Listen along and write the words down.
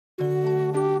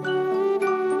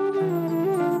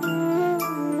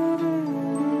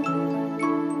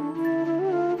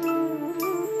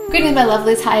evening, my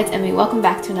lovelies. Hi, it's Emmy. Welcome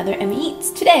back to another Emmy Eats.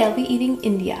 Today I'll be eating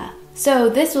India. So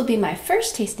this will be my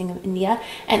first tasting of India,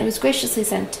 and it was graciously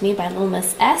sent to me by little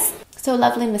Miss S. So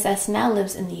lovely Miss S now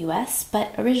lives in the US,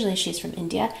 but originally she's from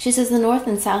India. She says the north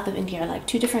and south of India are like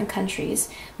two different countries.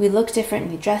 We look different,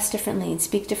 we dress differently, and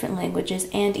speak different languages,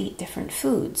 and eat different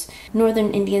foods.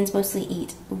 Northern Indians mostly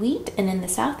eat wheat, and in the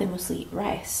south they mostly eat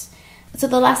rice. So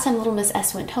the last time little Miss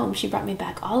S went home, she brought me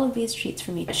back all of these treats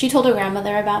for me. She told her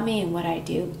grandmother about me and what I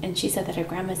do, and she said that her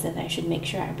grandma said that I should make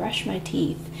sure I brush my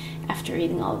teeth after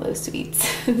eating all of those sweets.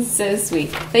 So sweet.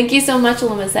 Thank you so much,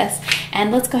 little Miss S,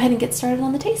 and let's go ahead and get started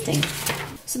on the tasting.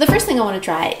 So the first thing I want to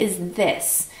try is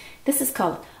this. This is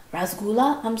called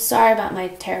Rasgulla. I'm sorry about my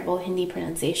terrible Hindi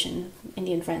pronunciation.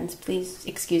 Indian friends, please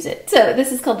excuse it. So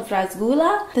this is called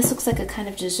Rasgulla. This looks like a kind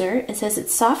of dessert. It says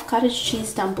it's soft cottage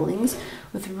cheese dumplings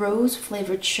with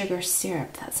rose-flavored sugar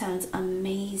syrup. That sounds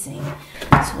amazing.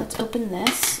 So let's open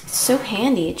this. It's so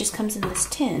handy. It just comes in this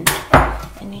tin,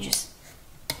 and you just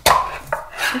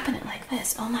open it like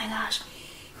this. Oh my gosh,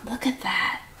 look at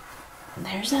that.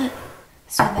 There's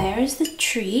the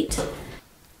treat.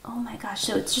 Oh my gosh,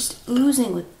 so it's just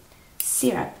oozing with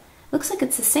syrup. Looks like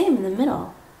it's the same in the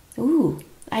middle. Ooh,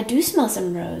 I do smell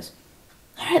some rose.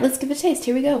 All right, let's give it a taste.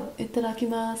 Here we go.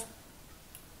 Itadakimasu.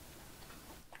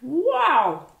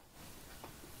 Wow!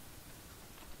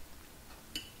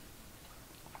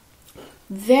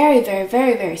 Very, very,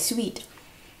 very, very sweet.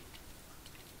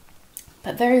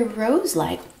 But very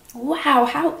rose-like. Wow,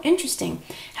 how interesting.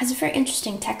 It has a very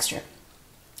interesting texture.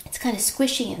 It's kind of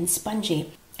squishy and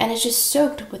spongy, and it's just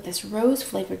soaked with this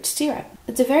rose-flavored syrup.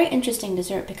 It's a very interesting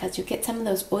dessert because you get some of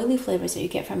those oily flavors that you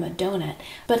get from a donut,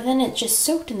 but then it's just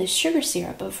soaked in this sugar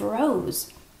syrup of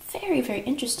rose. Very, very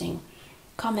interesting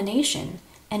combination,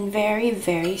 and very,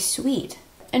 very sweet.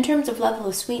 In terms of level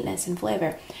of sweetness and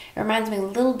flavor, it reminds me a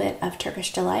little bit of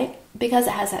Turkish Delight because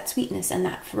it has that sweetness and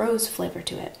that rose flavor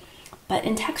to it. But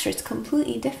in texture, it's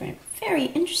completely different. Very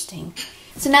interesting.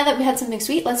 So now that we had something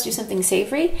sweet, let's do something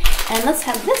savory, and let's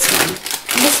have this one.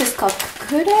 And this is called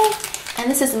Goodday,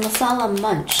 and this is a Masala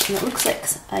Munch, and it looks like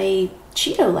a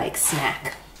Cheeto-like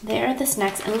snack. There are the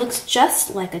snacks, and it looks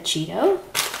just like a Cheeto,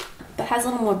 but has a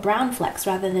little more brown flecks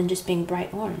rather than just being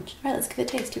bright orange. All right, let's give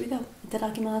it a taste. Here we go.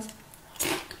 Itadakimasu.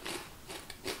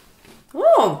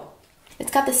 Oh!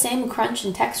 It's got the same crunch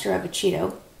and texture of a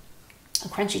Cheeto, a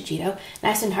crunchy Cheeto,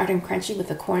 nice and hard and crunchy with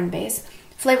a corn base.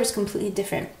 Flavor's completely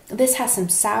different. This has some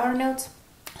sour notes,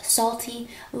 salty,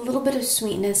 a little bit of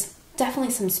sweetness,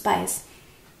 definitely some spice,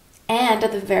 and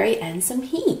at the very end, some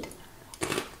heat.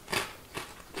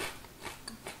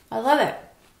 I love it.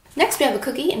 Next we have a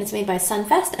cookie, and it's made by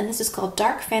Sunfest, and this is called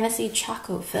Dark Fantasy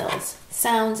Choco Fills.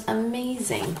 Sounds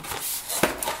amazing.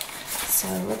 So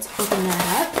let's open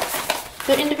that up.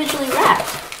 They're individually wrapped.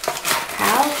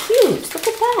 How cute, look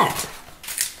at that.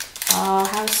 Oh,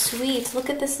 how sweet. Look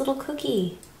at this little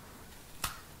cookie.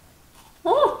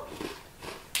 Oh.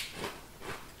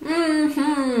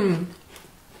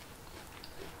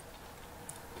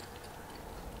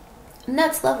 And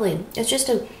that's lovely. It's just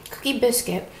a cookie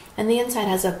biscuit, and the inside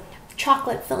has a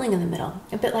chocolate filling in the middle,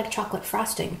 a bit like chocolate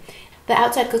frosting. The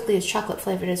outside cookie is chocolate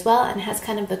flavored as well, and has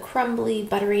kind of the crumbly,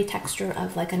 buttery texture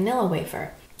of like a Nilla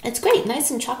wafer. It's great,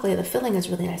 nice and chocolatey. The filling is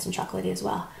really nice and chocolatey as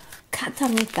well. Khatia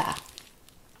Meetha.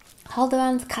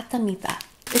 Haldiram's Khatia Meetha.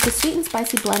 It's a sweet and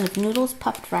spicy blend of noodles,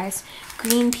 puffed rice,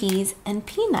 green peas, and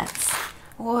peanuts.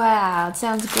 Wow, it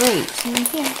sounds great.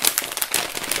 Here.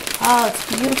 Oh, it's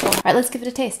beautiful. All right, let's give it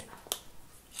a taste.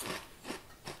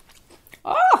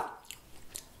 Oh!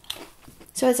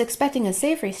 So I was expecting a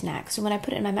savory snack, so when I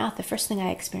put it in my mouth, the first thing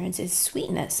I experience is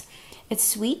sweetness. It's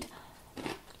sweet,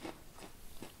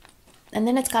 and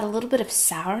then it's got a little bit of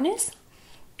sourness.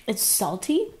 It's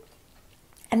salty.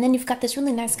 And then you've got this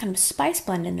really nice kind of spice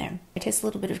blend in there. It tastes a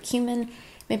little bit of cumin,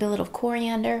 maybe a little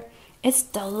coriander. It's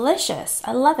delicious.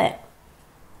 I love it.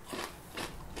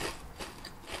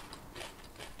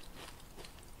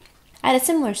 I had a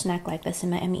similar snack like this in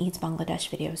my Emmy Eats Bangladesh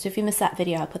video, so if you missed that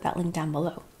video, I'll put that link down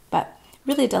below. But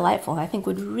really delightful, I think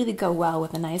would really go well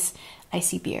with a nice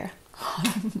icy beer.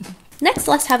 Next,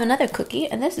 let's have another cookie,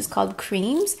 and this is called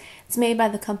Kreams. It's made by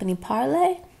the company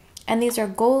Parle, and these are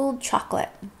gold chocolate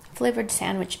flavored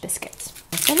sandwich biscuits.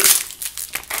 Open.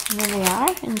 And there they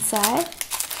are inside.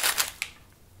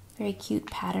 Very cute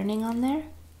patterning on there.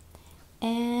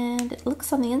 And it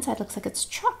looks on the inside, looks like it's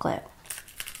chocolate.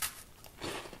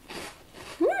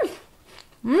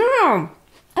 I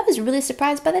was really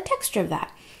surprised by the texture of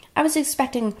that. I was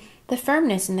expecting the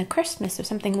firmness and the crispness of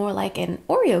something more like an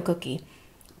Oreo cookie.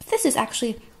 But this is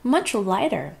actually much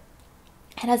lighter.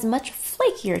 It has much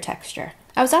flakier texture.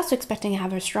 I was also expecting to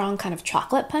have a strong kind of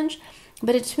chocolate punch,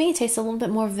 but to me it tastes a little bit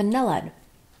more vanilla.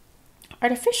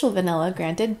 Artificial vanilla,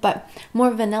 granted, but more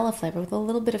vanilla flavor with a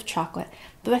little bit of chocolate.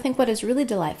 But I think what is really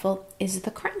delightful is the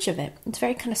crunch of it. It's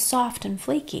very kind of soft and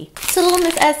flaky. So little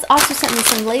Miss S also sent me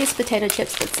some Lay's potato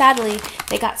chips, but sadly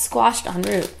they got squashed en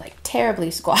route, like terribly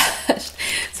squashed.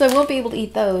 So I won't be able to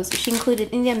eat those. She included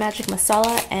India Magic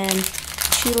Masala and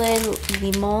Chile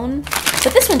Limon.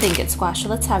 But this one didn't get squashed, so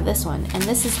let's have this one. And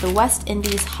this is the West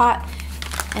Indies Hot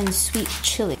and Sweet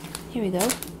Chili. Here we go.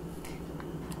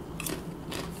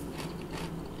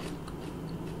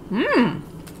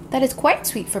 That is quite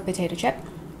sweet for a potato chip.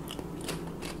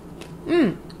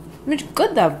 It's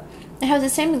good though. It has the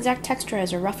same exact texture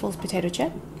as a Ruffles potato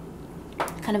chip.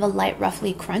 Kind of a light,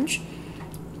 ruffly crunch.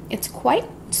 It's quite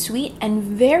sweet and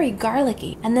very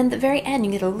garlicky. And then at the very end,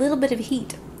 you get a little bit of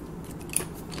heat.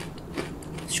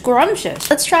 Scrumptious.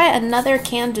 Let's try another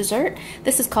canned dessert.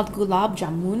 This is called Gulab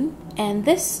Jamun. And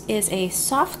this is a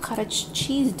soft cottage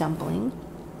cheese dumpling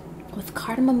with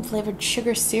cardamom flavored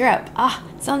sugar syrup. Ah,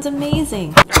 sounds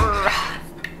amazing.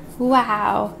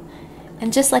 Wow.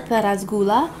 And just like the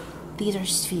Rasgulla, these are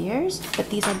spheres, but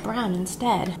these are brown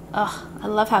instead. Oh, I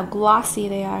love how glossy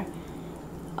they are.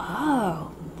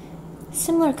 Oh,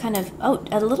 similar kind of, oh,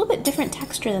 a little bit different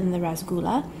texture than the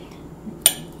Rasgulla.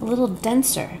 A little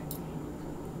denser,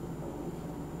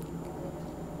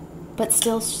 but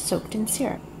still soaked in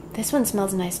syrup. This one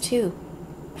smells nice too.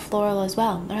 Floral as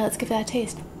well. All right, let's give that a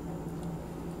taste.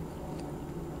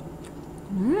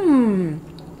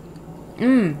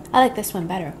 I like this one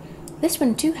better. This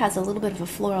one too has a little bit of a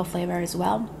floral flavor as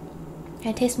well.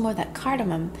 I taste more of that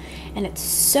cardamom, and it's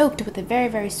soaked with a very,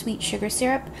 very sweet sugar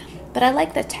syrup, but I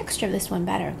like the texture of this one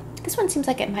better. This one seems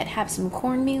like it might have some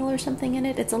cornmeal or something in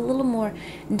it. It's a little more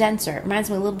denser. It reminds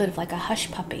me a little bit of like a hush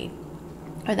puppy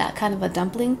or that kind of a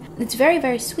dumpling. It's very,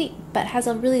 very sweet, but has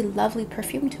a really lovely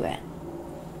perfume to it.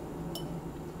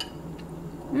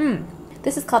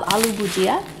 This is called Aloo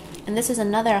Bhujia, and this is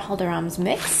another Haldiram's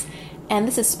mix, and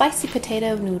this is spicy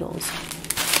potato noodles.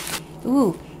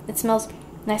 Ooh, it smells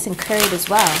nice and curried as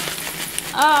well.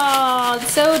 Oh,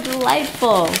 it's so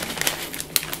delightful.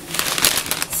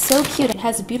 So cute. It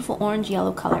has a beautiful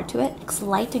orange-yellow color to it. It's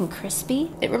light and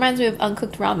crispy. It reminds me of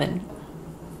uncooked ramen.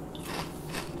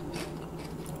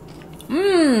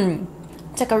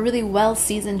 It's like a really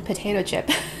well-seasoned potato chip.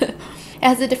 It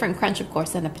has a different crunch, of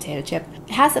course, than a potato chip.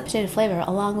 It has the potato flavor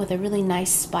along with a really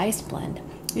nice spice blend.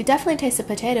 You definitely taste the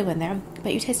potato in there,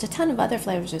 but you taste a ton of other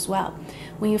flavors as well.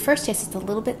 When you first taste it, it's a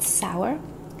little bit sour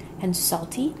and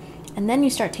salty, and then you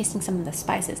start tasting some of the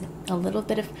spices. A little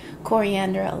bit of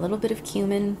coriander, a little bit of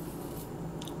cumin,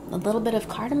 a little bit of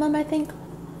cardamom, I think,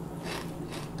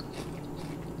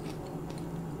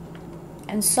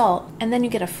 and salt, and then you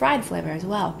get a fried flavor as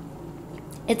well.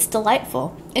 It's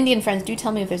delightful. Indian friends, do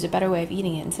tell me if there's a better way of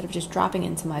eating it instead of just dropping it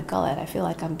into my gullet. I feel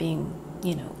like I'm being,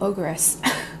 you know, ogress.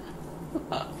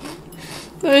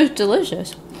 It's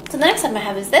delicious. So the next item I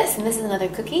have is this, and this is another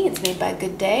cookie. It's made by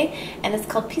Goodday, and it's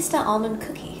called Pista Almond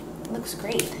Cookie. It looks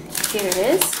great. Here it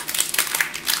is.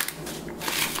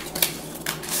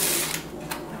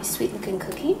 Very sweet looking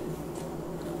cookie.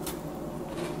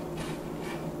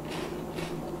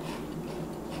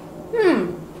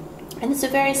 And it's a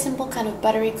very simple kind of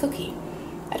buttery cookie.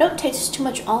 I don't taste too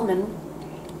much almond,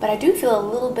 but I do feel a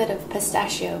little bit of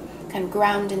pistachio kind of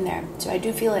ground in there. So I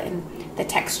do feel it in the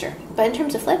texture. But in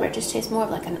terms of flavor, it just tastes more of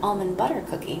like an almond butter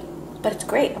cookie. But it's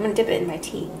great. I'm going to dip it in my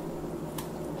tea.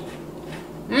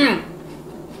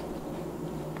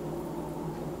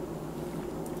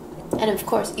 And of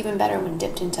course, even better when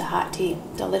dipped into hot tea.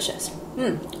 Delicious.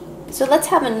 So let's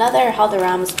have another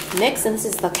Haldiram's mix, and this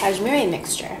is the Khashmiri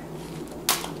mixture.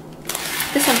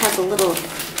 This one has a little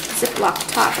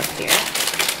Ziploc top up here.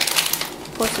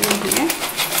 Pour some in here.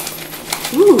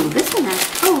 Ooh, this one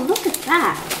has, oh, look at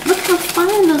that. Look how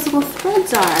fine those little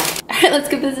threads are. All right, let's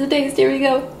give this a taste. Here we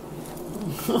go.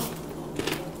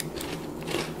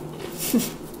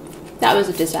 That was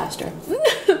a disaster.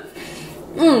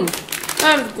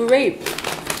 That's great.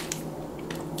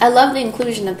 I love the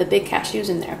inclusion of the big cashews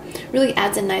in there. Really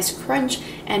adds a nice crunch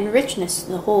and richness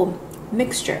to the whole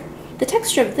mixture. The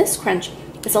texture of this crunch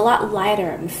is a lot lighter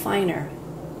and finer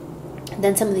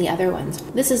than some of the other ones.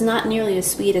 This is not nearly as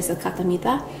sweet as the Khatia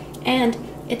Meetha, and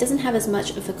it doesn't have as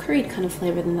much of a curried kind of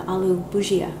flavor than the Aloo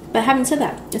Bhujia. But having said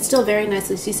that, it's still very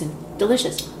nicely seasoned.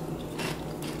 Delicious.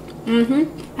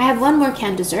 I have one more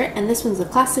canned dessert, and this one's the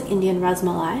classic Indian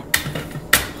Rasmalai.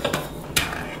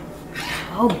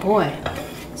 Oh boy.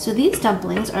 So these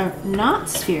dumplings are not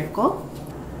spherical.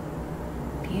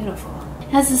 Beautiful. It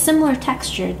has a similar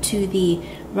texture to the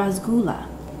Rasgulla.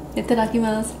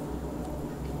 Itadakimasu.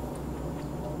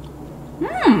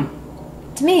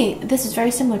 To me, this is very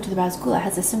similar to the Rasgulla. It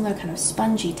has a similar kind of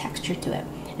spongy texture to it.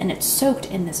 And it's soaked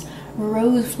in this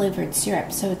rose-flavored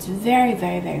syrup, so it's very,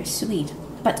 very, very sweet,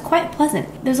 but quite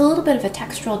pleasant. There's a little bit of a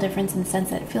textural difference in the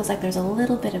sense that it feels like there's a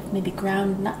little bit of maybe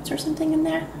ground nuts or something in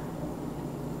there.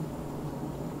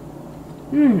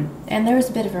 And there's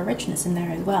a bit of a richness in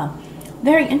there as well.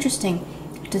 Very interesting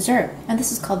dessert. And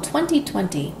this is called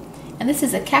 2020. And this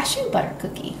is a cashew butter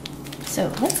cookie.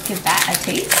 So let's give that a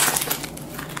taste.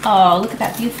 Oh, look at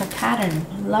that beautiful pattern.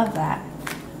 I love that.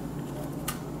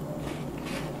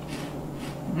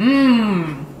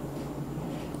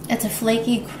 It's a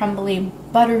flaky, crumbly,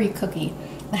 buttery cookie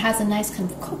that has a nice kind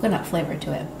of coconut flavor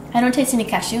to it. I don't taste any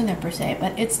cashew in there per se,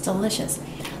 but it's delicious.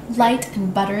 Light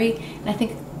and buttery, and I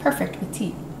think perfect with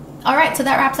tea. Alright, so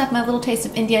that wraps up my little taste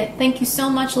of India. Thank you so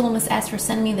much, Little Miss S, for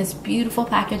sending me this beautiful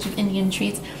package of Indian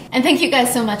treats. And thank you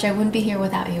guys so much. I wouldn't be here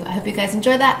without you. I hope you guys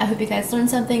enjoyed that. I hope you guys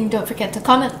learned something. Don't forget to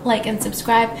comment, like, and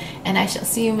subscribe. And I shall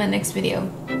see you in my next video.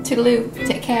 Toodaloo.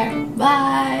 Take care.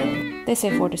 Bye. They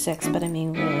say 4 to 6, but I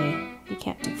mean, really, you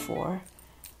can't do 4.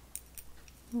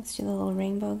 Let's do the little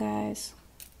rainbow, guys.